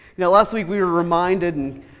Last week we were reminded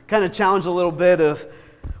and kind of challenged a little bit of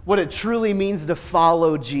what it truly means to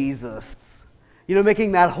follow Jesus.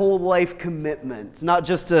 Making that whole life commitment. It's not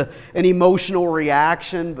just an emotional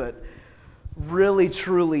reaction, but really,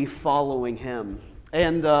 truly following him.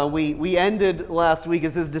 And we ended last week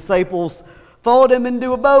as his disciples followed him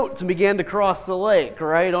into a boat and began to cross the lake,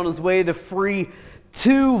 right, on his way to free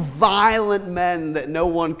two violent men that no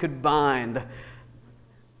one could bind.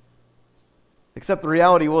 Except the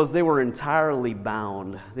reality was they were entirely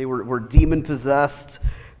bound. They were demon-possessed.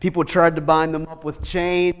 People tried to bind them up with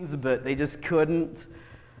chains, but they just couldn't.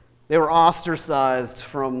 They were ostracized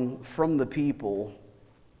from the people.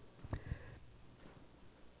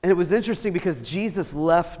 And it was interesting because Jesus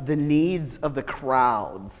left the needs of the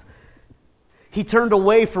crowds. He turned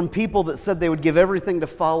away from people that said they would give everything to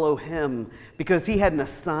follow him because he had an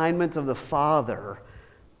assignment of the Father.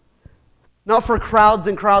 Not for crowds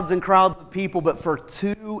and crowds and crowds of people, but for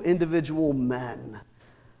two individual men.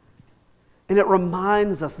 And it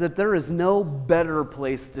reminds us that there is no better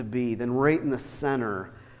place to be than right in the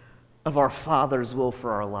center of our Father's will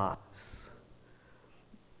for our lives.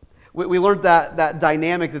 We learned that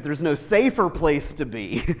dynamic that there's no safer place to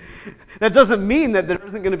be. That doesn't mean that there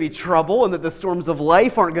isn't going to be trouble and that the storms of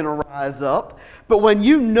life aren't going to rise up. But when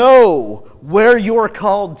you know where you're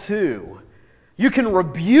called to, you can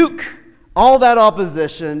rebuke all that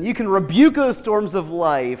opposition. You can rebuke those storms of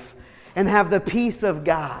life and have the peace of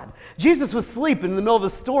God. Jesus was sleeping in the middle of a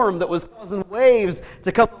storm that was causing waves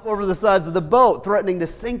to come up over the sides of the boat, threatening to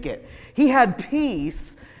sink it. He had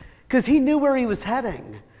peace because he knew where he was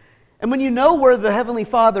heading. And when you know where the Heavenly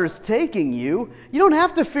Father is taking you, you don't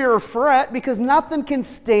have to fear or fret because nothing can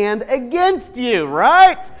stand against you,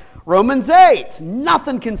 right? Romans 8,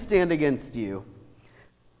 nothing can stand against you.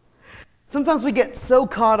 Sometimes we get so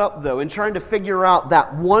caught up, though, in trying to figure out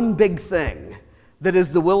that one big thing that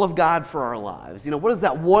is the will of God for our lives. What is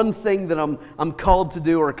that one thing that I'm called to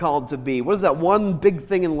do or called to be? What is that one big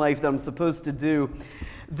thing in life that I'm supposed to do?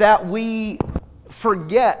 That we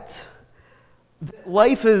forget that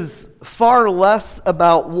life is far less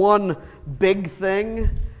about one big thing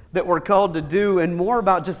that we're called to do and more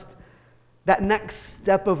about just that next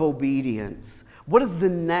step of obedience. What is the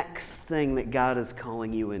next thing that God is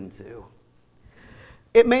calling you into?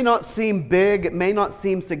 It may not seem big, it may not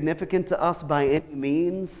seem significant to us by any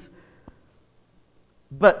means,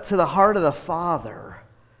 but to the heart of the Father,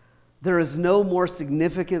 there is no more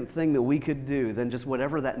significant thing that we could do than just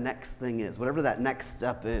whatever that next thing is, whatever that next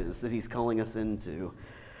step is that he's calling us into.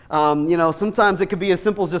 Sometimes it could be as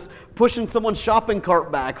simple as just pushing someone's shopping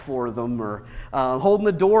cart back for them or holding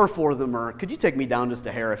the door for them, or could you take me down just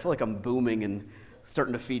a hair? I feel like I'm booming and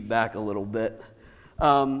starting to feed back a little bit.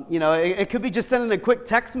 It could be just sending a quick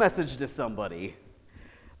text message to somebody,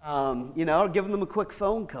 or giving them a quick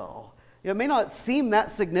phone call. It may not seem that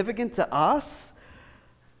significant to us,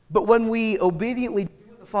 but when we obediently do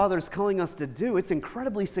what the Father is calling us to do, it's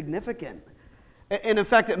incredibly significant. And in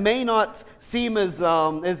fact, it may not seem as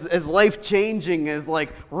life-changing as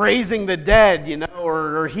like raising the dead,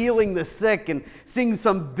 or healing the sick and seeing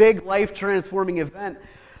some big life-transforming event.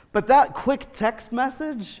 But that quick text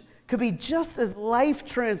message could be just as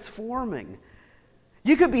life-transforming.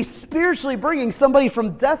 You could be spiritually bringing somebody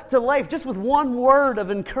from death to life just with one word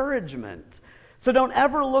of encouragement. So don't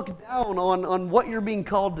ever look down on what you're being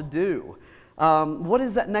called to do. What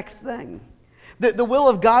is that next thing? The will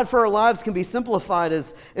of God for our lives can be simplified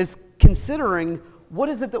as considering what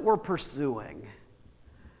is it that we're pursuing.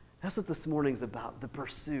 That's what this morning's about, the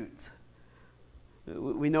pursuit.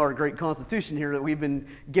 We know our great Constitution here that we've been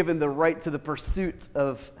given the right to the pursuit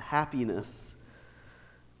of happiness.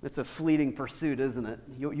 It's a fleeting pursuit, isn't it?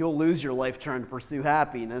 You'll lose your life trying to pursue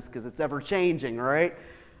happiness because it's ever-changing, right?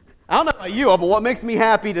 I don't know about you, but what makes me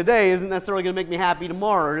happy today isn't necessarily going to make me happy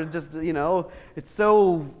tomorrow. It just, it's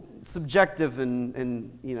so subjective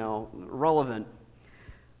and relevant.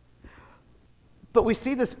 But we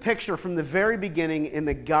see this picture from the very beginning in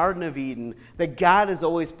the Garden of Eden that God is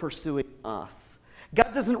always pursuing us.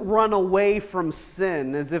 God doesn't run away from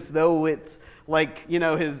sin as if though it's like,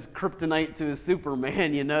 his kryptonite to his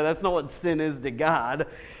Superman, That's not what sin is to God.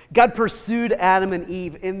 God pursued Adam and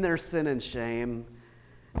Eve in their sin and shame.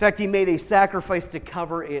 In fact, he made a sacrifice to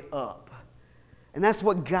cover it up. And that's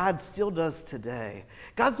what God still does today.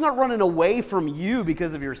 God's not running away from you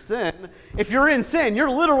because of your sin. If you're in sin, you're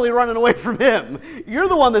literally running away from him. You're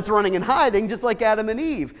the one that's running and hiding, just like Adam and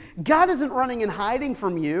Eve. God isn't running and hiding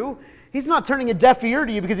from you. He's not turning a deaf ear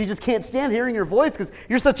to you because he just can't stand hearing your voice because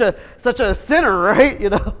you're such a sinner, right?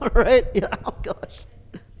 Right? Oh gosh.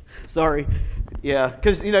 Sorry. Yeah,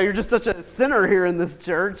 because you're just such a sinner here in this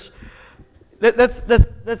church.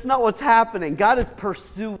 That's not what's happening. God is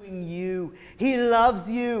pursuing you. He loves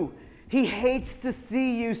you. He hates to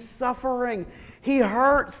see you suffering. He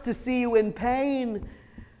hurts to see you in pain.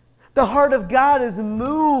 The heart of God is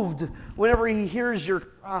moved whenever He hears your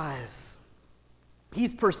cries.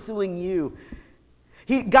 He's pursuing you.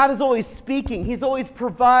 God is always speaking. He's always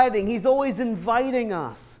providing. He's always inviting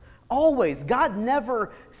us. Always. God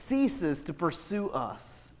never ceases to pursue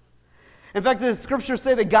us. In fact, the scriptures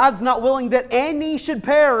say that God's not willing that any should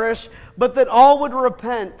perish, but that all would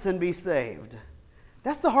repent and be saved.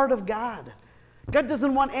 That's the heart of God. God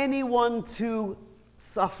doesn't want anyone to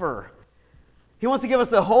suffer. He wants to give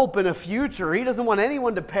us a hope and a future. He doesn't want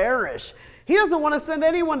anyone to perish. He doesn't want to send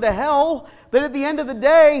anyone to hell, but at the end of the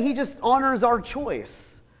day, He just honors our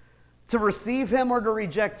choice to receive Him or to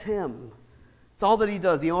reject Him. It's all that He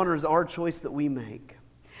does. He honors our choice that we make.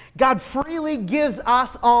 God freely gives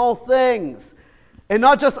us all things. And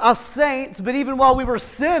not just us saints, but even while we were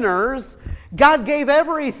sinners, God gave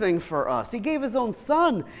everything for us. He gave His own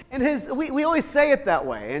Son. And we always say it that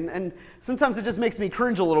way. And sometimes it just makes me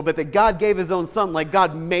cringe a little bit that God gave His own Son like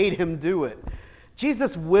God made Him do it.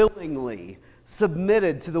 Jesus willingly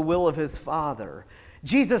submitted to the will of His Father.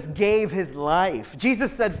 Jesus gave His life.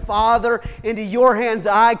 Jesus said, Father, into your hands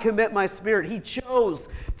I commit my spirit. He chose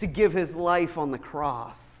to give His life on the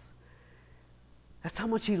cross. That's how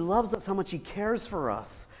much He loves us, how much He cares for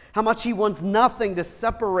us, how much He wants nothing to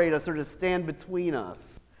separate us or to stand between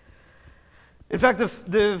us. In fact,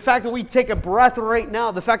 the fact that we take a breath right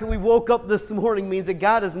now, the fact that we woke up this morning means that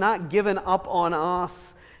God has not given up on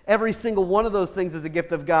us. Every single one of those things is a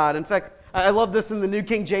gift of God. In fact, I love this in the New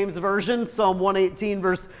King James Version, Psalm 118,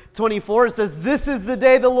 verse 24. It says, "This is the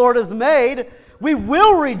day the Lord has made. We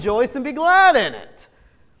will rejoice and be glad in it."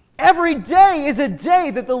 Every day is a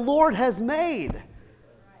day that the Lord has made.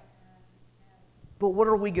 But what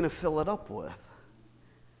are we going to fill it up with?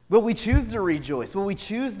 Will we choose to rejoice? Will we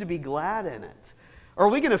choose to be glad in it? Or are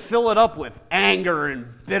we going to fill it up with anger and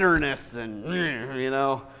bitterness and,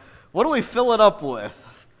 what do we fill it up with?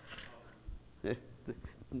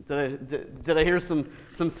 Did I hear some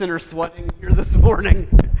sinners sweating here this morning?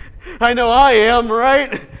 I know I am,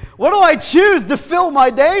 right? What do I choose to fill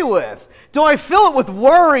my day with? Do I fill it with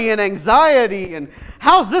worry and anxiety and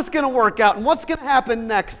how's this going to work out and what's going to happen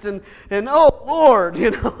next and oh Lord,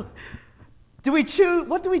 what do we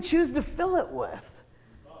choose to fill it with?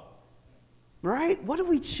 Right? What do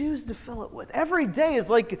we choose to fill it with? Every day is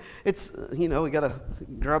like, we got to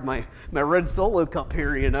grab my red Solo cup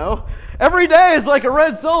here, Every day is like a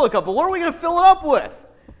red Solo cup, but what are we going to fill it up with?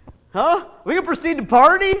 Huh? We going to proceed to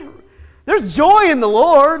party? There's joy in the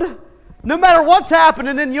Lord. No matter what's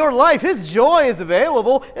happening in your life, His joy is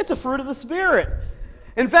available. It's a fruit of the Spirit.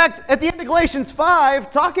 In fact, at the end of Galatians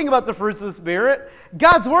 5, talking about the fruits of the Spirit,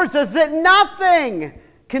 God's Word says that nothing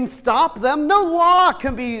can stop them. No law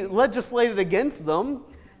can be legislated against them.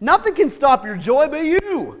 Nothing can stop your joy but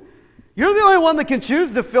you. You're the only one that can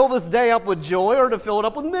choose to fill this day up with joy or to fill it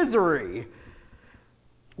up with misery.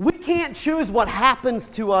 We can't choose what happens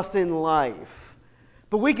to us in life,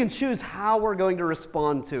 but we can choose how we're going to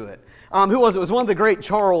respond to it. Who was it? It was one of the great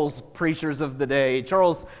Charles preachers of the day,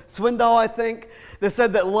 Charles Swindoll, I think, that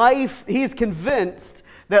said that he's convinced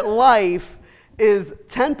that life is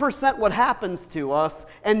 10% what happens to us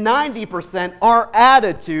and 90% our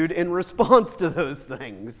attitude in response to those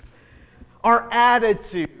things. Our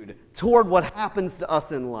attitude toward what happens to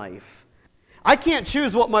us in life. I can't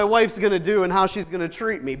choose what my wife's going to do and how she's going to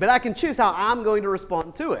treat me, but I can choose how I'm going to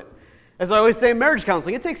respond to it. As I always say in marriage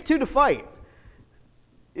counseling, it takes two to fight.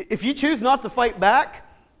 If you choose not to fight back,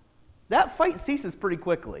 that fight ceases pretty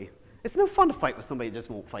quickly. It's no fun to fight with somebody that just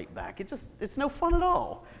won't fight back. It's no fun at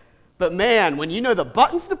all. But man, when you know the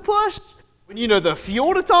buttons to push, when you know the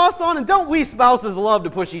fuel to toss on, and don't we spouses love to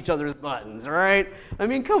push each other's buttons, right? I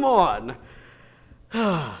mean, come on.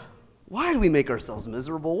 Why do we make ourselves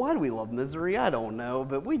miserable? Why do we love misery? I don't know,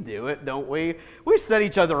 but we do it, don't we? We set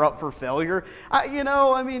each other up for failure. You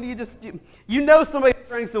know somebody's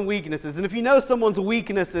strengths and weaknesses, and if you know someone's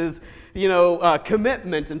weaknesses,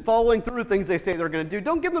 commitment and following through things they say they're going to do,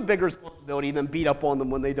 don't give them a big responsibility than beat up on them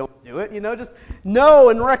when they don't do it. Just know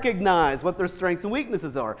and recognize what their strengths and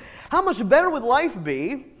weaknesses are. How much better would life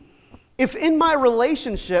be if in my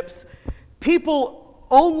relationships, people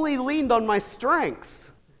only leaned on my strengths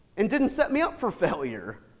and didn't set me up for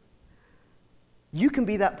failure? You can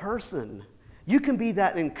be that person. You can be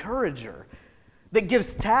that encourager that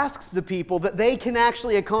gives tasks to people that they can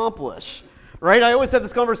actually accomplish, right? I always have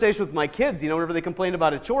this conversation with my kids, whenever they complain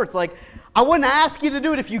about a chore. It's like, I wouldn't ask you to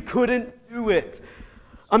do it if you couldn't do it.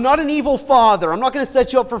 I'm not an evil father. I'm not going to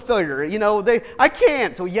set you up for failure. I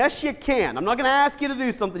can't. So yes, you can. I'm not going to ask you to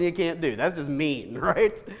do something you can't do. That's just mean,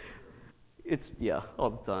 right? All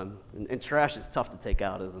the time. And trash is tough to take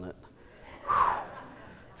out, isn't it? Whew.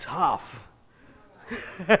 Tough.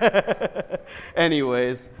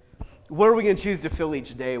 Anyways, what are we going to choose to fill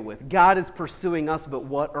each day with? God is pursuing us, but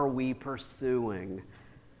what are we pursuing?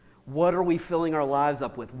 What are we filling our lives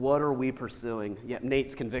up with? What are we pursuing? Yeah,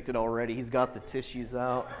 Nate's convicted already. He's got the tissues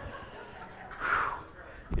out.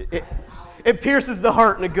 It pierces the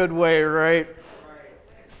heart in a good way, right?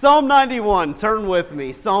 Psalm 91. Turn with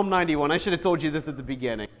me. Psalm 91. I should have told you this at the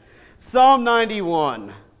beginning. Psalm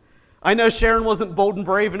 91. I know Sharon wasn't bold and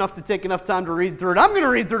brave enough to take enough time to read through it. I'm going to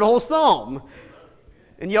read through the whole psalm.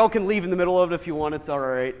 And y'all can leave in the middle of it if you want. It's all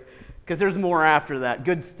right. Because there's more after that.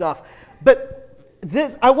 Good stuff. But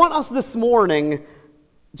I want us this morning,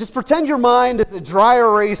 just pretend your mind is a dry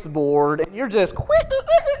erase board and you're just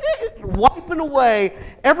wiping away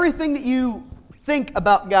everything that you think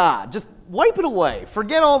about God. Just wipe it away.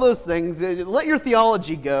 Forget all those things. Let your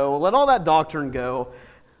theology go. Let all that doctrine go.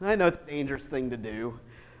 I know it's a dangerous thing to do.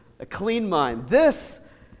 A clean mind. This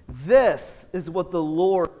is what the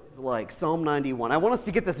Lord is like. Psalm 91. I want us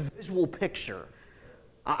to get this visual picture.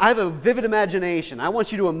 I have a vivid imagination. I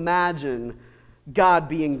want you to imagine God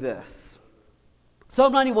being this.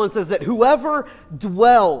 Psalm 91 says that whoever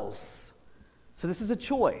dwells, so this is a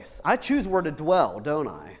choice. I choose where to dwell, don't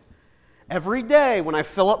I? Every day when I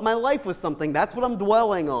fill up my life with something, that's what I'm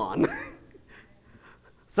dwelling on.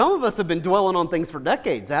 Some of us have been dwelling on things for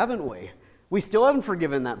decades, haven't we? We still haven't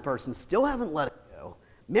forgiven that person, still haven't let it go.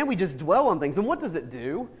 Man, we just dwell on things, and what does it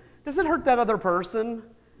do? Does it hurt that other person?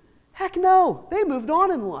 Heck no, they moved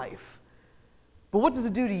on in life. But what does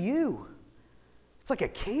it do to you? It's like a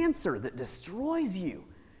cancer that destroys you.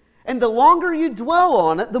 And the longer you dwell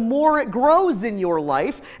on it, the more it grows in your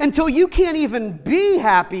life until you can't even be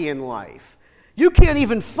happy in life. You can't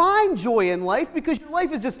even find joy in life because your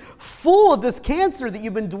life is just full of this cancer that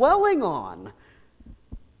you've been dwelling on.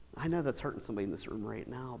 I know that's hurting somebody in this room right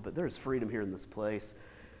now, but there's freedom here in this place.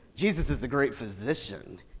 Jesus is the great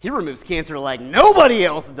physician. He removes cancer like nobody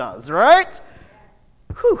else does, right?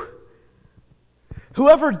 Whew.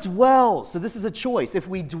 Whoever dwells, so this is a choice. If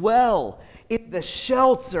we dwell in the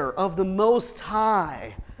shelter of the Most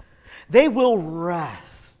High, they will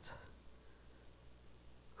rest.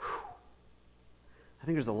 Whew. I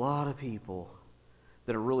think there's a lot of people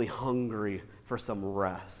that are really hungry for some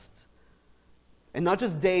rest. And not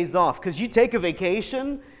just days off, because you take a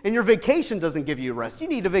vacation, and your vacation doesn't give you rest. You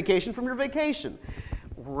need a vacation from your vacation.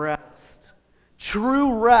 Rest.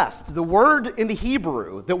 True rest, the word in the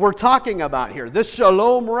Hebrew that we're talking about here, this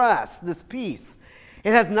shalom rest, this peace,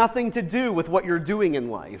 it has nothing to do with what you're doing in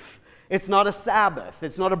life. It's not a Sabbath.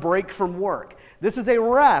 It's not a break from work. This is a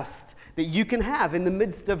rest that you can have in the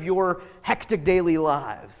midst of your hectic daily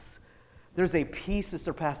lives. There's a peace that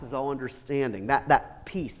surpasses all understanding, that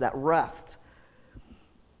peace, that rest.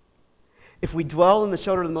 If we dwell in the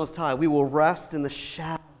shelter of the Most High, we will rest in the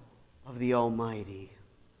shadow of the Almighty.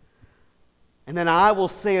 And then I will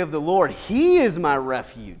say of the Lord, He is my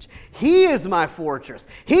refuge. He is my fortress.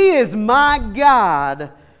 He is my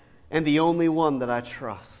God and the only one that I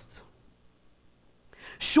trust.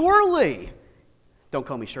 Surely, don't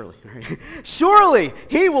call me Shirley. Right? Surely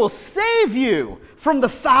He will save you from the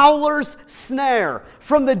fowler's snare,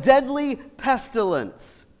 from the deadly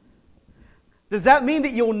pestilence. Does that mean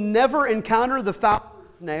that you'll never encounter the fowler's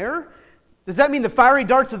snare? Does that mean the fiery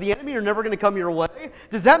darts of the enemy are never going to come your way?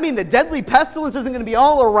 Does that mean the deadly pestilence isn't going to be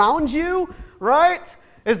all around you, right?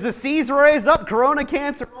 As the seas raise up, corona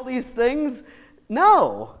cancer, all these things?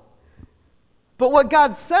 No. But what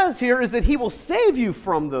God says here is that He will save you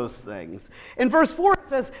from those things. In verse 4 it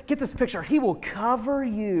says, get this picture, He will cover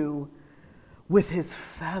you with His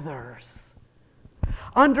feathers.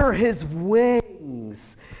 Under His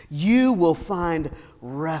wings you will find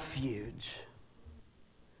refuge.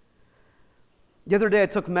 The other day I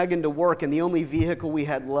took Megan to work and the only vehicle we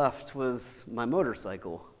had left was my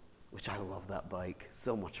motorcycle, which I love that bike.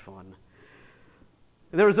 So much fun.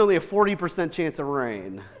 There was only a 40% chance of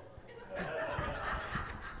rain.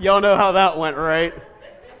 Y'all know how that went, right?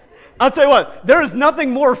 I'll tell you what, there is nothing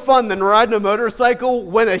more fun than riding a motorcycle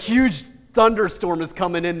when a huge thunderstorm is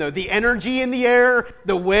coming in, though. The energy in the air,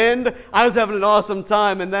 the wind, I was having an awesome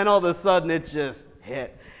time, and then all of a sudden it just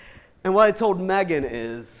hit. And what I told Megan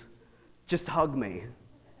is, just hug me.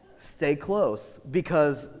 Stay close,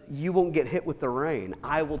 because you won't get hit with the rain.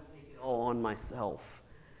 I will take it all on myself.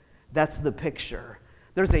 That's the picture.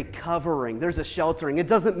 There's a covering. There's a sheltering. It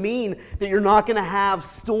doesn't mean that you're not going to have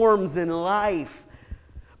storms in life.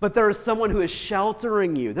 But there is someone who is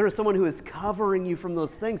sheltering you. There is someone who is covering you from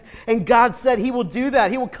those things. And God said he will do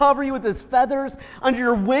that. He will cover you with his feathers. Under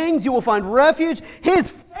your wings you will find refuge. His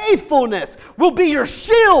faithfulness will be your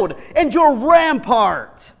shield and your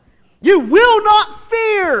rampart. You will not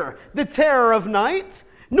fear the terror of night,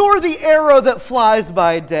 nor the arrow that flies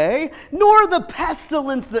by day, nor the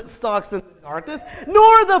pestilence that stalks in the darkness,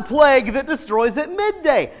 nor the plague that destroys at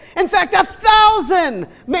midday. In fact, 1,000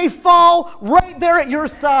 may fall right there at your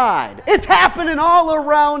side. It's happening all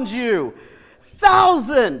around you.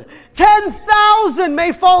 1,000, 10,000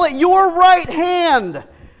 may fall at your right hand,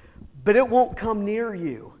 but it won't come near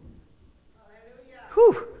you.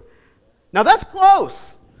 Whew. Now that's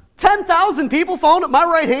close. 10,000 people falling at my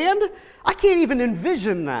right hand? I can't even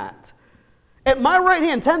envision that. At my right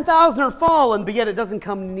hand, 10,000 are fallen, but yet it doesn't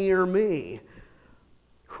come near me.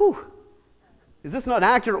 Whew. Is this not an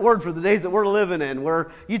accurate word for the days that we're living in,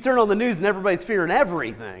 where you turn on the news and everybody's fearing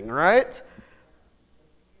everything, right?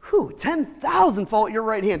 Whew, 10,000 fall at your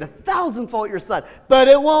right hand, 1,000 fall at your side, but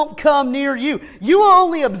it won't come near you. You will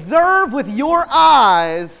only observe with your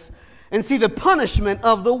eyes and see the punishment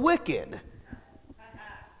of the wicked.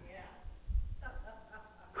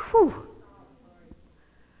 Whew.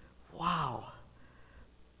 Wow.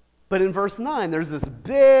 But in verse 9, there's this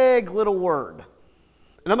big little word.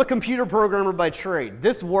 And I'm a computer programmer by trade.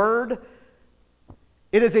 This word,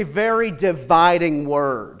 it is a very dividing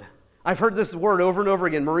word. I've heard this word over and over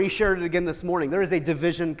again. Marie shared it again this morning. There is a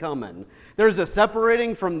division coming. There's a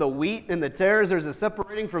separating from the wheat and the tares. There's a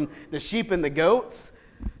separating from the sheep and the goats.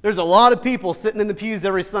 There's a lot of people sitting in the pews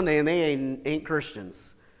every Sunday and they ain't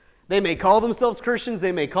Christians. They may call themselves Christians,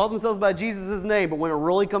 they may call themselves by Jesus' name, but when it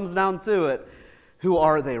really comes down to it, who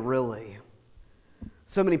are they really?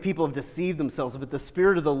 So many people have deceived themselves, but the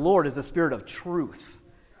Spirit of the Lord is a spirit of truth,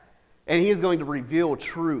 and he is going to reveal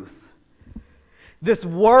truth. This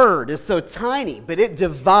word is so tiny, but it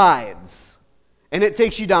divides, and it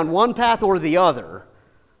takes you down one path or the other.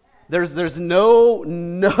 There's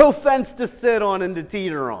no fence to sit on and to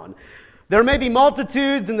teeter on. There may be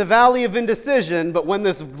multitudes in the valley of indecision, but when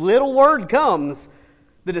this little word comes,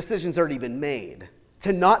 the decision's already been made.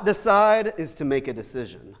 To not decide is to make a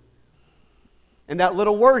decision. And that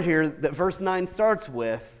little word here that verse 9 starts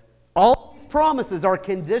with, all these promises are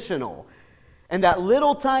conditional. And that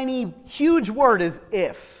little tiny huge word is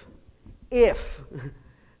if. If.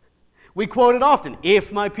 We quote it often.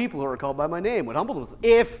 If my people who are called by my name would humble themselves.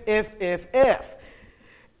 If.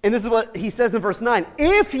 And this is what he says in verse 9.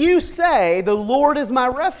 If you say, the Lord is my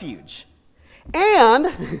refuge.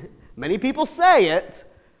 And many people say it.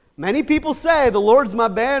 Many people say, the Lord's my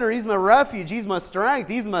banner, he's my refuge, he's my strength,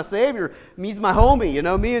 he's my Savior, he's my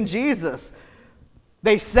homie, me and Jesus.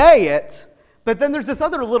 They say it, but then there's this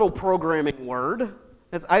other little programming word.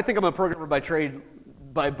 I think I'm a programmer by trade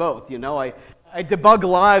by both, I debug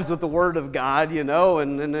lives with the Word of God, and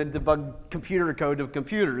I debug computer code of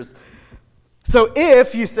computers. So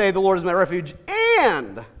if you say the Lord is my refuge,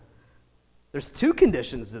 and there's two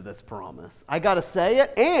conditions to this promise. I got to say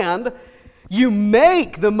it, and you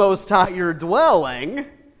make the Most High your dwelling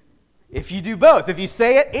if you do both. If you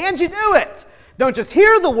say it and you do it. Don't just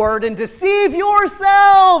hear the word and deceive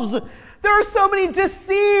yourselves. There are so many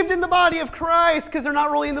deceived in the body of Christ because they're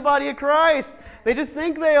not really in the body of Christ. They just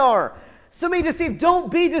think they are. So many deceived.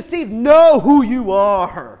 Don't be deceived. Know who you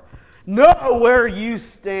are. Know where you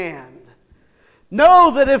stand.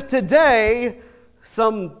 Know that if today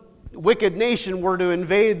some wicked nation were to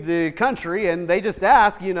invade the country and they just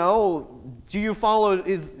ask, do you follow,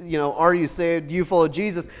 are you saved? Do you follow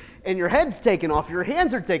Jesus? And your head's taken off, your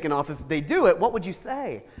hands are taken off. If they do it, what would you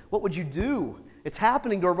say? What would you do? It's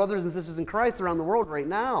happening to our brothers and sisters in Christ around the world right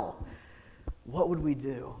now. What would we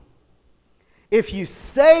do? If you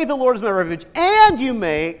say the Lord is my refuge and you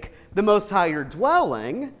make the Most High your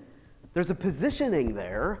dwelling, there's a positioning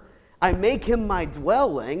there. I make him my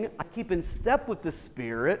dwelling. I keep in step with the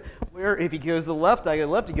Spirit, where if he goes to the left, I go to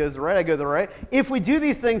the left. He goes to the right, I go to the right. If we do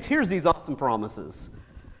these things, here's these awesome promises.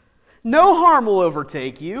 No harm will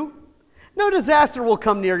overtake you. No disaster will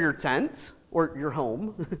come near your tent or your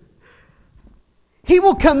home. He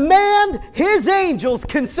will command his angels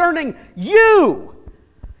concerning you.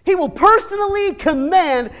 He will personally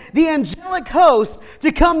command the angelic host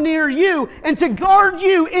to come near you and to guard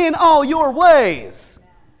you in all your ways.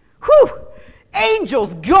 Whew!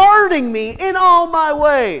 Angels guarding me in all my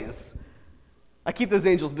ways. I keep those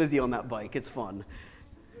angels busy on that bike. It's fun.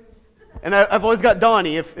 And I've always got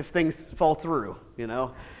Donnie if things fall through,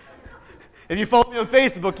 If you follow me on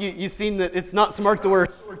Facebook, you've seen that it's not smart to wear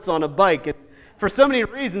shorts on a bike. And for so many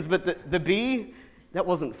reasons, but the bee, that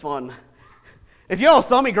wasn't fun. If you all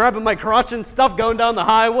saw me grabbing my crotch and stuff going down the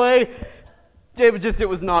highway, it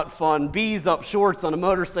was not fun. Bees up shorts on a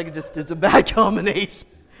motorcycle, it's a bad combination.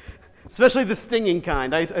 Especially the stinging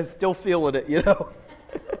kind. I still feeling it, you know.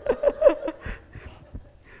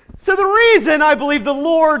 So the reason I believe the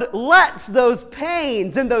Lord lets those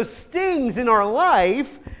pains and those stings in our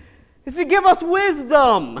life is to give us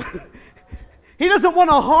wisdom. He doesn't want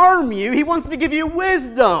to harm you. He wants to give you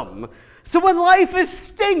wisdom. So when life is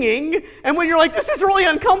stinging and when you're like, this is really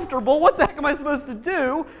uncomfortable, what the heck am I supposed to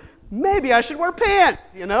do? Maybe I should wear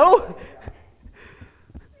pants, you know?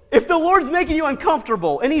 If the Lord's making you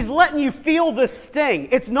uncomfortable and He's letting you feel the sting,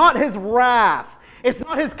 it's not His wrath. It's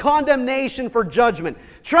not His condemnation for judgment.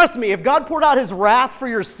 Trust me, if God poured out His wrath for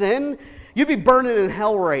your sin, you'd be burning in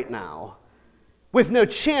hell right now with no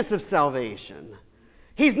chance of salvation.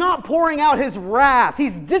 He's not pouring out His wrath.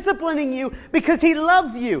 He's disciplining you because He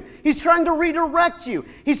loves you. He's trying to redirect you.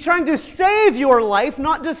 He's trying to save your life,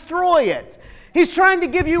 not destroy it. He's trying to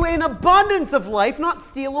give you an abundance of life, not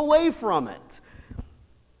steal away from it.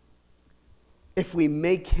 If we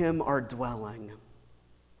make Him our dwelling.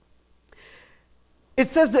 It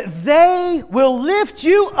says that they will lift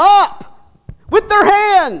you up with their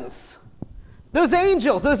hands. Those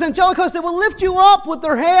angels, those angelic hosts, they will lift you up with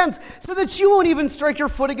their hands so that you won't even strike your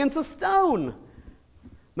foot against a stone.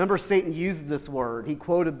 Remember, Satan used this word. He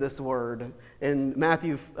quoted this word in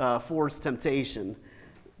Matthew 4's temptation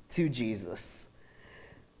to Jesus.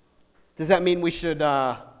 Does that mean we should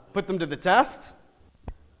put them to the test?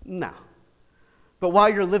 No. But while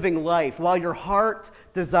you're living life, while your heart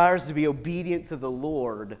desires to be obedient to the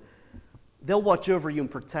Lord, they'll watch over you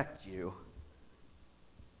and protect you.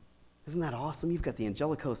 Isn't that awesome? You've got the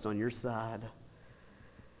angelic host on your side.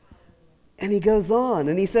 And he goes on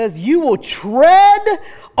and he says, you will tread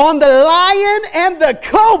on the lion and the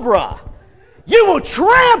cobra. You will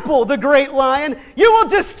trample the great lion. You will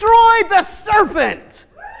destroy the serpent.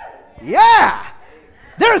 Yeah.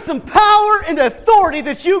 There's some power and authority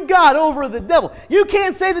that you got over the devil. You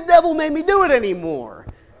can't say the devil made me do it anymore.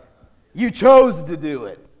 You chose to do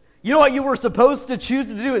it. You know what you were supposed to choose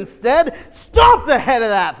to do instead? Stomp the head of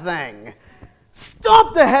that thing.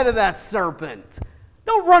 Stomp the head of that serpent.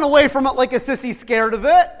 Don't run away from it like a sissy scared of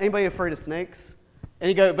it. Anybody afraid of snakes?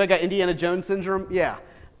 Anybody got Indiana Jones syndrome? Yeah.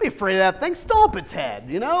 Don't be afraid of that thing. Stomp its head,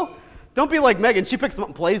 you know? Don't be like Megan. She picks them up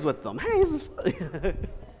and plays with them. Hey, this is funny.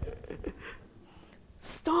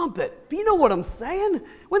 Stomp it. But you know what I'm saying?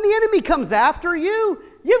 When the enemy comes after you,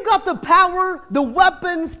 you've got the power, the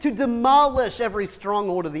weapons to demolish every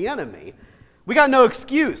stronghold of the enemy. We got no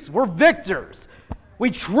excuse. We're victors. We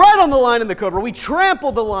tread on the lion and the cobra. We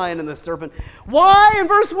trample the lion and the serpent. Why in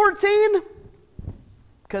verse 14?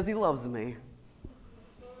 Because He loves me.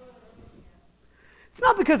 It's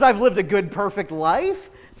not because I've lived a good, perfect life.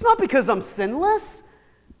 It's not because I'm sinless.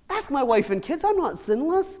 Ask my wife and kids. I'm not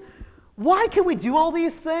sinless. Why can we do all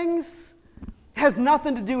these things? It has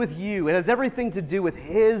nothing to do with you. It has everything to do with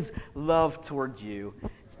His love toward you.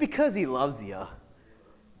 It's because He loves you.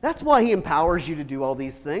 That's why He empowers you to do all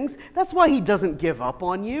these things. That's why He doesn't give up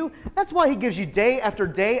on you. That's why He gives you day after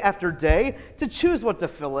day after day to choose what to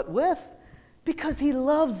fill it with. Because He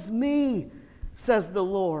loves me, says the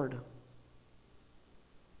Lord.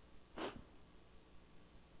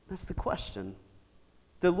 That's the question.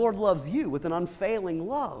 The Lord loves you with an unfailing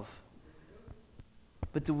love.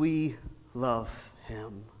 But do we love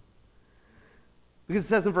Him? Because it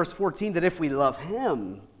says in verse 14 that if we love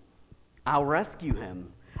Him, I'll rescue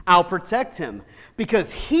Him. I'll protect Him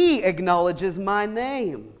because He acknowledges my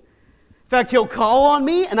name. In fact, He'll call on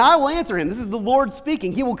me and I will answer Him. This is the Lord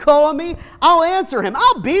speaking. He will call on me. I'll answer Him.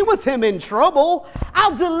 I'll be with Him in trouble.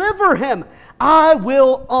 I'll deliver Him. I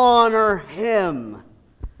will honor Him.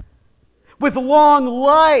 With long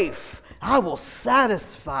life, I will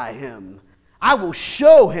satisfy Him. I will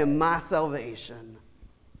show Him my salvation.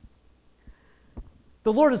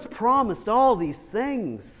 The Lord has promised all these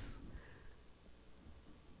things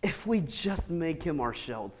if we just make Him our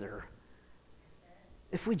shelter.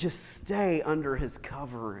 If we just stay under His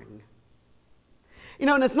covering. You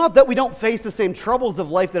know, and it's not that we don't face the same troubles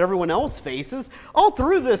of life that everyone else faces. All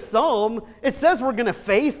through this psalm, it says we're going to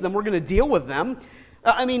face them, we're going to deal with them.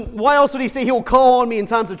 I mean, why else would He say He will call on me in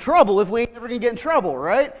times of trouble if we ain't ever going to get in trouble,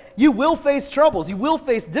 right? You will face troubles. You will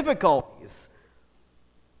face difficulties.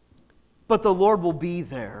 But the Lord will be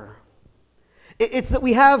there. It's that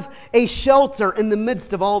we have a shelter in the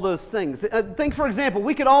midst of all those things. Think, for example,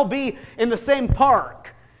 we could all be in the same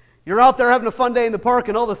park. You're out there having a fun day in the park,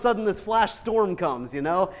 and all of a sudden this flash storm comes, you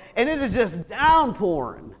know, and it is just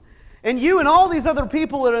downpouring. And you and all these other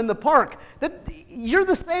people that are in the park, that you're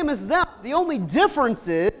the same as them. The only difference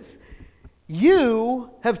is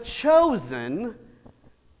You have chosen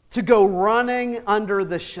to go running under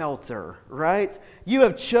the shelter, right? You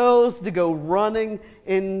have chose to go running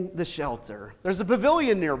in the shelter. There's a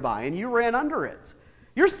pavilion nearby, and you ran under it.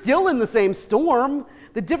 You're still in the same storm.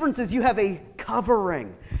 The difference is you have a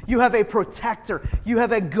covering. You have a protector. You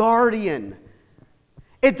have a guardian.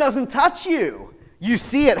 It doesn't touch you. You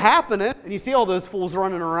see it happening, and you see all those fools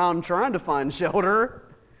running around trying to find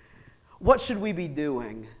shelter. What should we be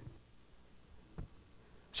doing?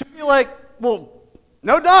 Should we be like, well,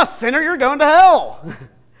 no dust, sinner, you're going to hell?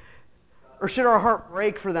 Or should our heart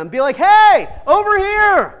break for them? Be like, hey, over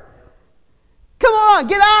here. Come on,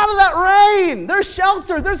 get out of that rain. There's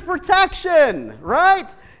shelter, there's protection,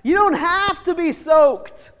 right? You don't have to be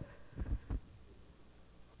soaked.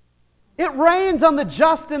 It rains on the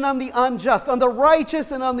just and on the unjust, on the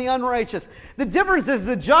righteous and on the unrighteous. The difference is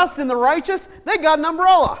the just and the righteous, they got an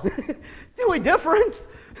umbrella. It's the only difference.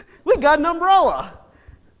 We got an umbrella.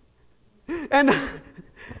 And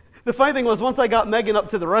the funny thing was, once I got Megan up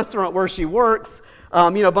to the restaurant where she works,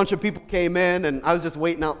 a bunch of people came in, and I was just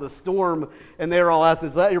waiting out the storm, and they were all asking,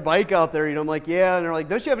 is that your bike out there? I'm like, yeah. And they're like,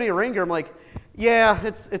 don't you have any rain gear? I'm like, yeah,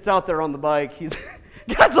 it's out there on the bike.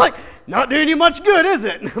 God's like, not doing you much good, is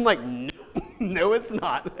it? And I'm like, no, it's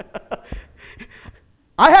not.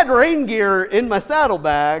 I had rain gear in my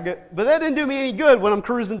saddlebag, but that didn't do me any good when I'm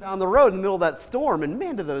cruising down the road in the middle of that storm, and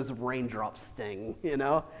man, do those raindrops sting,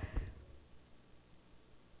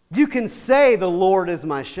 You can say the Lord is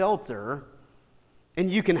my shelter,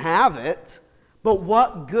 and you can have it, but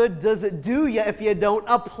what good does it do you if you don't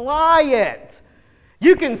apply it?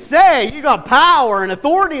 You can say you got power and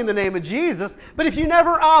authority in the name of Jesus, but if you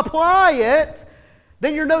never apply it,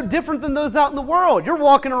 then you're no different than those out in the world. You're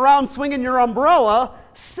walking around swinging your umbrella,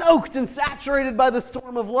 soaked and saturated by the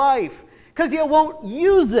storm of life, because you won't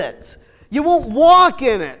use it. You won't walk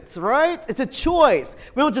in it, right? It's a choice.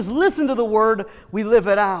 We don't just listen to the word, we live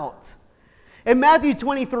it out. In Matthew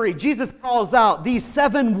 23, Jesus calls out these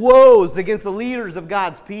 7 woes against the leaders of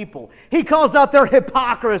God's people. He calls out their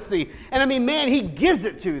hypocrisy. And he gives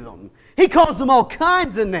it to them. He calls them all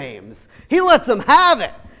kinds of names. He lets them have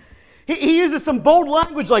it. He uses some bold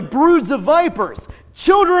language like broods of vipers,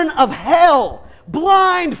 children of hell,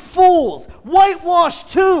 blind fools, whitewashed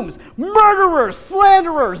tombs, murderers,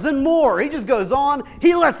 slanderers, and more. He just goes on.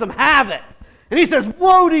 He lets them have it. And he says,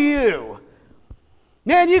 woe to you.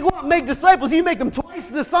 Man, you go out and make disciples, you make them twice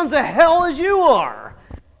the sons of hell as you are.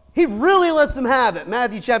 He really lets them have it.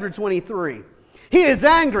 Matthew chapter 23. He is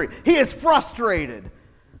angry. He is frustrated.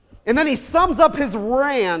 And then he sums up his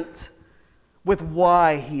rant with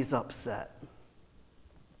why he's upset.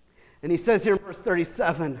 And he says here in verse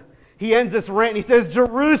 37, he ends this rant and he says,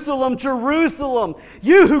 Jerusalem, Jerusalem,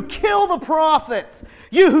 you who kill the prophets,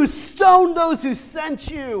 you who stone those who sent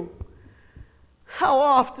you. How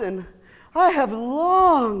often I have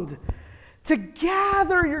longed to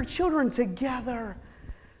gather your children together,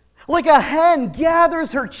 like a hen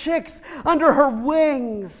gathers her chicks under her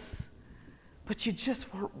wings, but you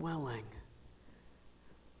just weren't willing.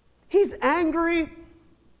 He's angry,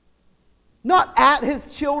 not at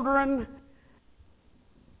his children.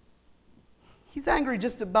 He's angry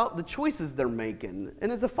just about the choices they're making.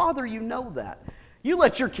 And as a father, you know that. You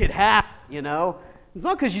let your kid have, It's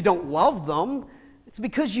not because you don't love them. It's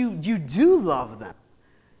because you do love them.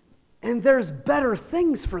 And there's better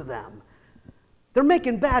things for them. They're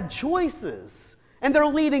making bad choices. And they're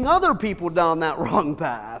leading other people down that wrong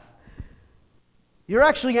path. You're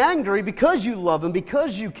actually angry because you love them,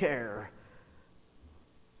 because you care.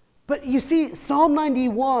 But you see, Psalm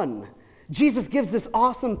 91, Jesus gives this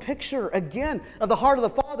awesome picture again of the heart of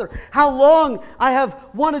the Father. How long I have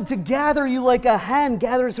wanted to gather you like a hen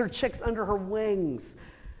gathers her chicks under her wings.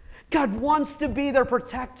 God wants to be their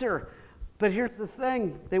protector. But here's the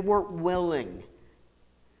thing, they weren't willing.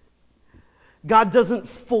 God doesn't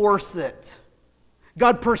force it.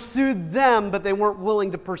 God pursued them, but they weren't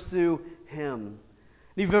willing to pursue him.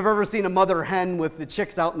 If you've ever seen a mother hen with the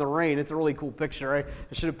chicks out in the rain, it's a really cool picture.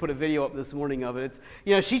 I should have put a video up this morning of it.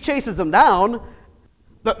 She chases them down,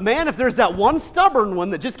 but man, if there's that one stubborn one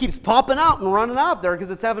that just keeps popping out and running out there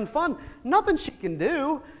because it's having fun, nothing she can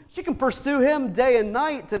do. She can pursue him day and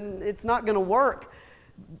night, and it's not going to work.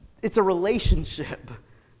 It's a relationship.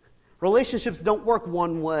 Relationships don't work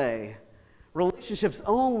one way. Relationships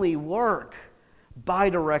only work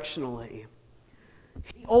bidirectionally.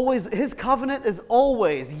 His covenant is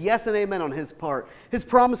always yes and amen on his part. His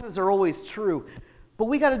promises are always true. But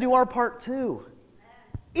we got to do our part too.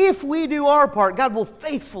 If we do our part, God will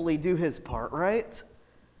faithfully do his part, right?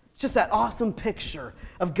 Just that awesome picture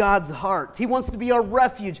of God's heart. He wants to be our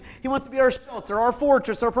refuge. He wants to be our shelter, our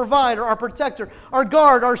fortress, our provider, our protector, our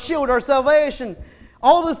guard, our shield, our salvation.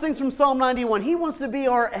 All those things from Psalm 91. He wants to be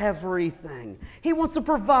our everything. He wants to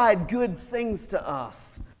provide good things to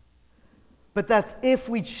us. But that's if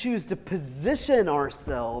we choose to position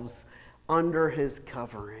ourselves under His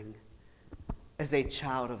covering as a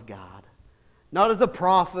child of God. Not as a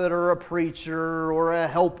prophet or a preacher or a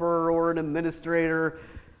helper or an administrator.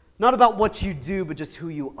 Not about what you do, but just who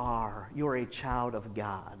you are. You're a child of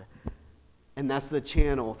God. And that's the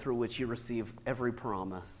channel through which you receive every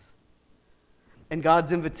promise. And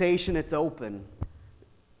God's invitation, it's open.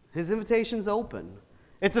 His invitation's open.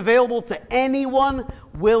 It's available to anyone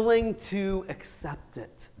willing to accept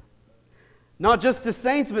it. Not just to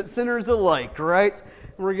saints, but sinners alike, right?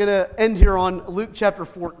 We're going to end here on Luke chapter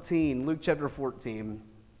 14. Luke chapter 14.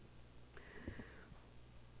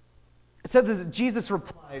 It said this, Jesus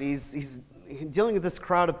replied, he's dealing with this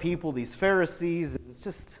crowd of people, these Pharisees, and it's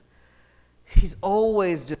just, he's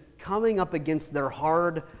always just coming up against their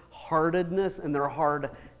hard-heartedness and their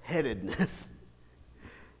hard-headedness.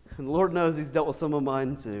 And the Lord knows He's dealt with some of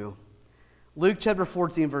mine too. Luke chapter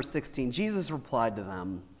 14, verse 16, Jesus replied to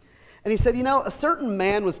them, and He said, a certain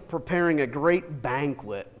man was preparing a great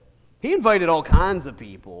banquet. He invited all kinds of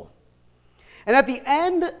people. And at the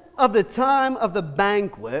end of the time of the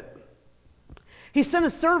banquet, He sent a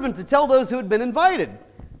servant to tell those who had been invited,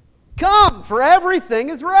 "Come, for everything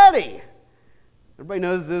is ready." Everybody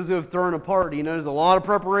knows those who have thrown a party. There's a lot of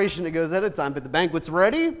preparation that goes ahead of time, but the banquet's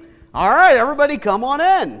ready. All right, everybody come on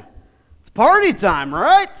in. It's party time,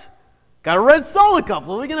 right? Got a red Solo cup.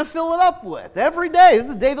 What are we going to fill it up with? Every day. This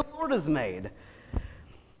is the day the Lord has made.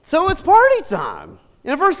 So it's party time.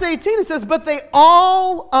 In verse 18 it says, "But they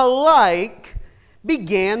all alike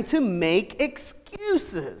began to make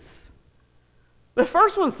excuses." The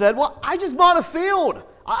first one said, "Well, I just bought a field.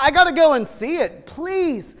 I got to go and see it.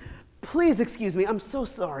 Please excuse me. I'm so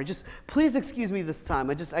sorry. Just please excuse me this time.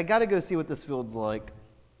 I got to go see what this field's like."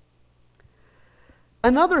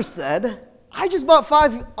 Another said, "I just bought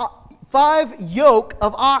five yoke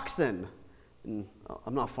of oxen." And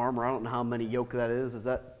I'm not a farmer. I don't know how many yoke that is. Is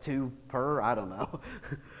that 2 per? I don't know.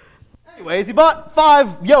 Anyways, he bought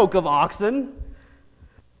 5 yoke of oxen.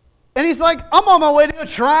 And he's like, "I'm on my way to go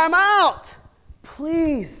try them out.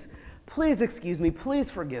 Please excuse me. Please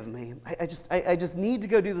forgive me. I just need to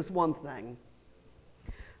go do this one thing."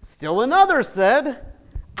 Still another said,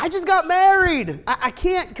 "I just got married. I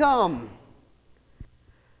can't come."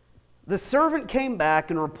 The servant came back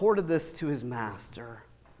and reported this to his master.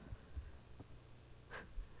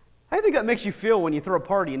 How do you think that makes you feel when you throw a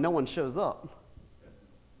party and no one shows up?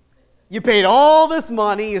 You paid all this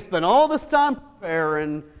money, you spent all this time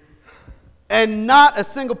preparing, and not a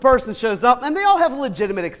single person shows up, and they all have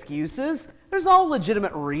legitimate excuses. There's all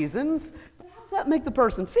legitimate reasons. But how does that make the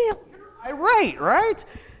person feel? You're irate, right?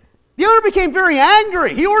 The owner became very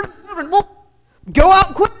angry. He ordered the servant, "Well, go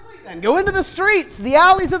out quickly then. Go into the streets, the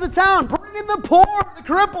alleys of the town. Bring in the poor, the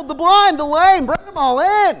crippled, the blind, the lame. Bring them all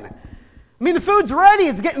in. I mean, the food's ready.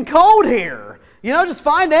 It's getting cold here. Just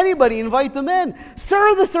find anybody, invite them in."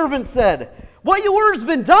 "Sir," the servant said, "what you order's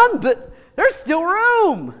been done, but there's still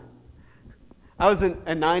room." I was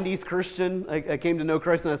a 90s Christian. I came to know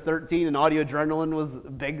Christ when I was 13, and audio adrenaline was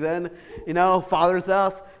big then. Father's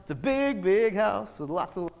house. It's a big, big house with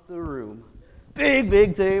lots and lots of room. Big,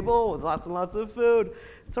 big table with lots and lots of food.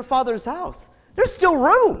 It's our Father's house. There's still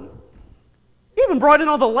room. He even brought in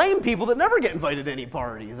all the lame people that never get invited to any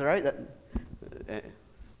parties, all right?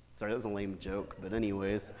 Sorry, that was a lame joke, but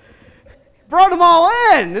anyways. Brought them all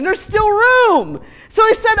in, and there's still room. So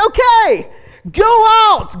he said, "Okay, go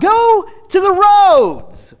out, go to the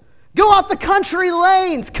roads, go out the country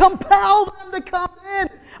lanes, compel them to come in.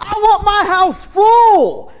 I want my house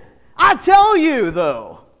full." I tell you,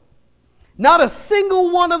 though, not a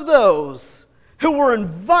single one of those who were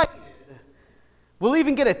invited will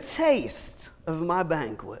even get a taste of my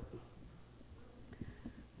banquet.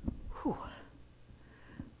 Whew.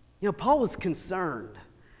 Paul was concerned.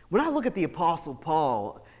 When I look at the Apostle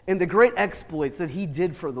Paul and the great exploits that he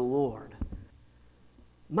did for the Lord,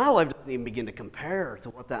 my life doesn't even begin to compare to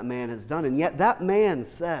what that man has done. And yet that man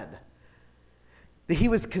said that he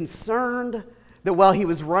was concerned that while he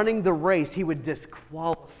was running the race, he would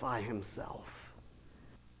disqualify himself.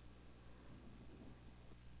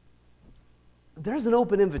 There's an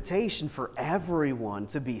open invitation for everyone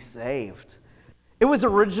to be saved. It was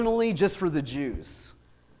originally just for the Jews.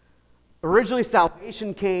 Originally,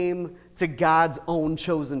 salvation came to God's own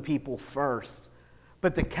chosen people first.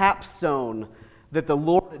 But the capstone that the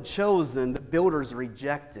Lord had chosen, the builders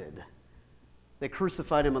rejected. They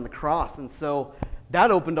crucified him on the cross. And so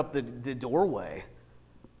that opened up the doorway,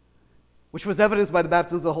 which was evidenced by the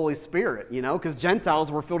baptism of the Holy Spirit, because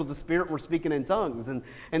Gentiles were filled with the Spirit and were speaking in tongues.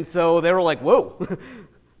 And so they were like, whoa,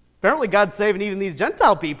 apparently God's saving even these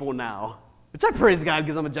Gentile people now, which I praise God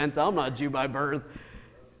because I'm a Gentile. I'm not a Jew by birth.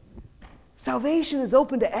 Salvation is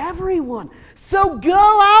open to everyone. So go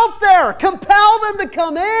out there. Compel them to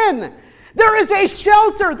come in. There is a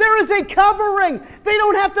shelter. There is a covering. They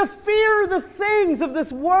don't have to fear the things of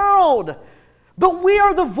this world. But we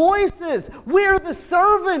are the voices. We are the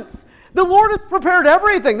servants. The Lord has prepared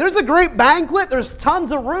everything. There's a great banquet. There's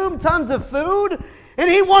tons of room, tons of food. And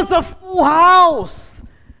He wants a full house.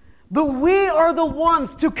 But we are the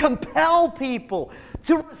ones to compel people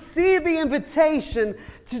to receive the invitation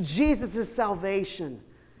to Jesus' salvation.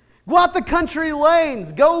 Go out the country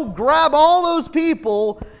lanes. Go grab all those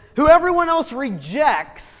people who everyone else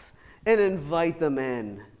rejects and invite them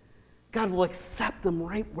in. God will accept them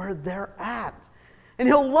right where they're at. And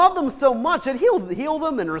He'll love them so much that He'll heal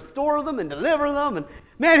them and restore them and deliver them. And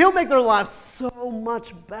man, He'll make their lives so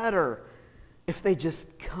much better if they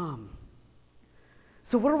just come.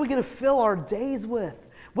 So what are we going to fill our days with?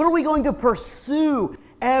 What are we going to pursue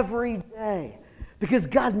every day? Because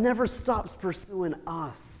God never stops pursuing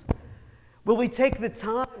us. Will we take the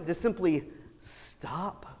time to simply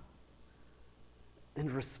stop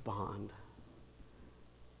and respond?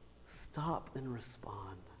 Stop and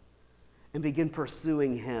respond. And begin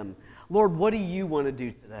pursuing Him. Lord, what do You want to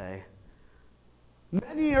do today?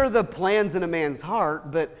 Many are the plans in a man's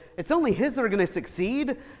heart, but it's only His that are going to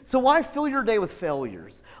succeed. So why fill your day with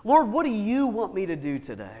failures? Lord, what do You want me to do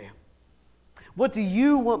today? What do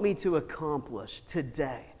You want me to accomplish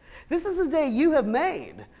today? This is the day You have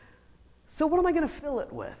made. So what am I going to fill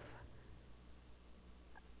it with?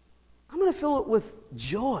 I'm going to fill it with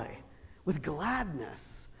joy, with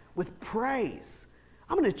gladness, with praise.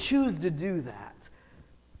 I'm going to choose to do that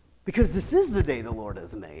because this is the day the Lord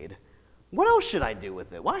has made. What else should I do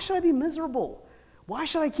with it? Why should I be miserable? Why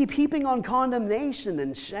should I keep heaping on condemnation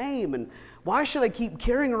and shame? And why should I keep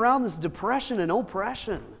carrying around this depression and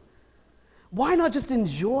oppression? Why not just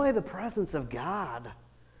enjoy the presence of God?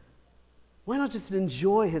 Why not just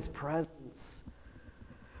enjoy His presence?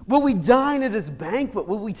 Will we dine at His banquet?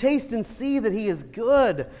 Will we taste and see that He is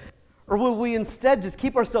good? Or will we instead just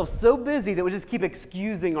keep ourselves so busy that we just keep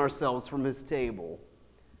excusing ourselves from His table?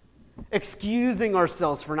 Excusing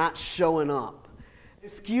ourselves for not showing up.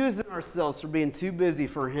 Excusing ourselves for being too busy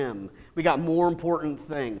for Him. We got more important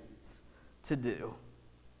things to do.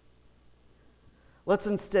 Let's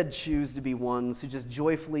instead choose to be ones who just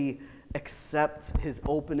joyfully accept His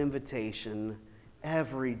open invitation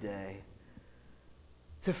every day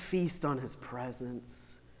to feast on His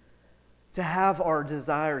presence, to have our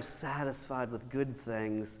desires satisfied with good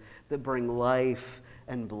things that bring life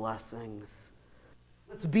and blessings.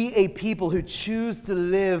 Let's be a people who choose to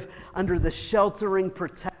live under the sheltering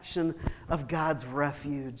protection of God's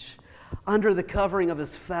refuge, under the covering of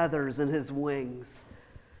His feathers and His wings.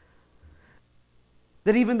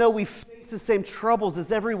 That even though we face the same troubles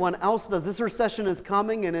as everyone else does, this recession is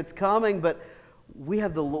coming and it's coming, but we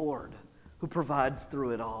have the Lord who provides through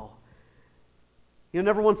it all.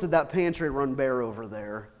 Never once did that pantry run bare over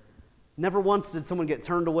there. Never once did someone get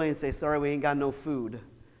turned away and say, sorry, we ain't got no food.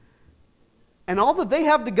 And all that they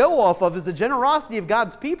have to go off of is the generosity of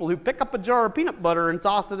God's people who pick up a jar of peanut butter and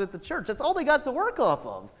toss it at the church. That's all they got to work off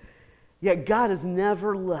of. Yet God has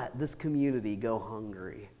never let this community go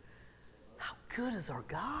hungry. How good is our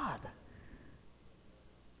God?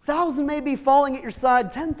 1,000 may be falling at your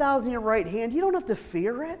side, 10,000 at your right hand. You don't have to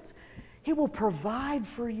fear it. He will provide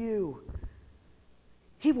for you.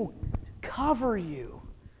 He will cover you.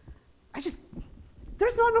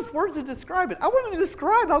 There's not enough words to describe it. I wanted to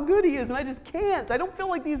describe how good He is, and I just can't. I don't feel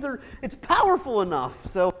like it's powerful enough.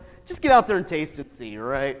 So just get out there and taste and see,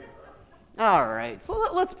 right? All right, so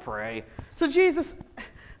let's pray. So Jesus,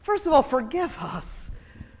 first of all, forgive us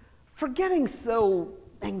for getting so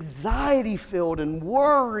anxiety-filled and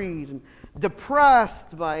worried and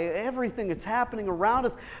depressed by everything that's happening around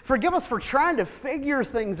us. Forgive us for trying to figure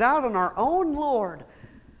things out on our own, Lord,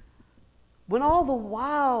 when all the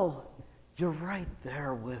while You're right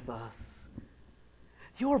there with us.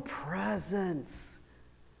 Your presence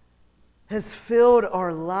has filled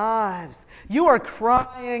our lives. You are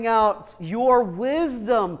crying out Your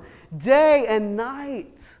wisdom day and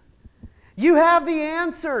night. You have the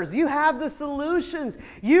answers. You have the solutions.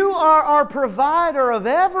 You are our provider of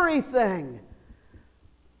everything.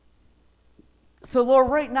 So, Lord,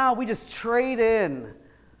 right now we just trade in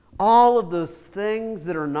all of those things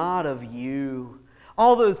that are not of You.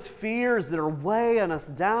 All those fears that are weighing us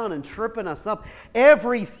down and tripping us up.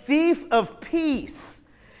 Every thief of peace,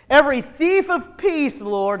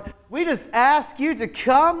 Lord, we just ask you to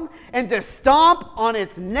come and to stomp on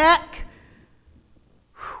its neck.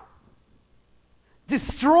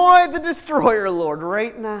 Destroy the destroyer, Lord,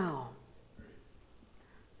 right now.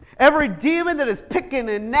 Every demon that is picking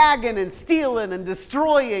and nagging and stealing and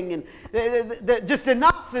destroying, and that just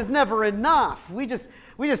enough is never enough. We just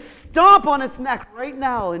stomp on its neck right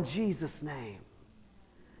now in Jesus' name.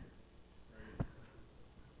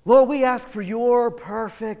 Lord, we ask for your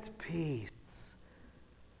perfect peace.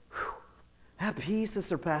 That peace that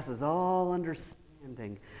surpasses all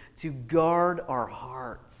understanding, to guard our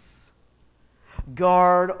hearts,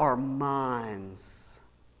 guard our minds,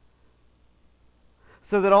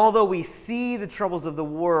 so that although we see the troubles of the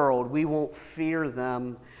world, we won't fear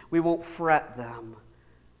them, we won't fret them.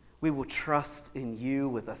 We will trust in you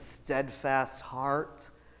with a steadfast heart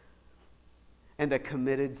and a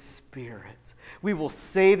committed spirit. We will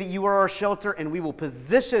say that you are our shelter, and we will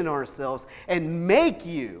position ourselves and make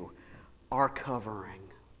you our covering.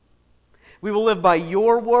 We will live by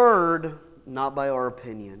your word, not by our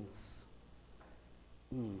opinions.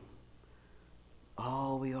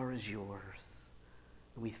 All we are is yours.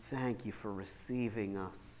 We thank you for receiving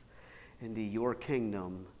us into your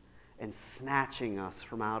kingdom and snatching us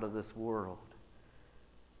from out of this world.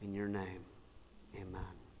 In your name, amen.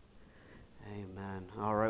 Amen. All right.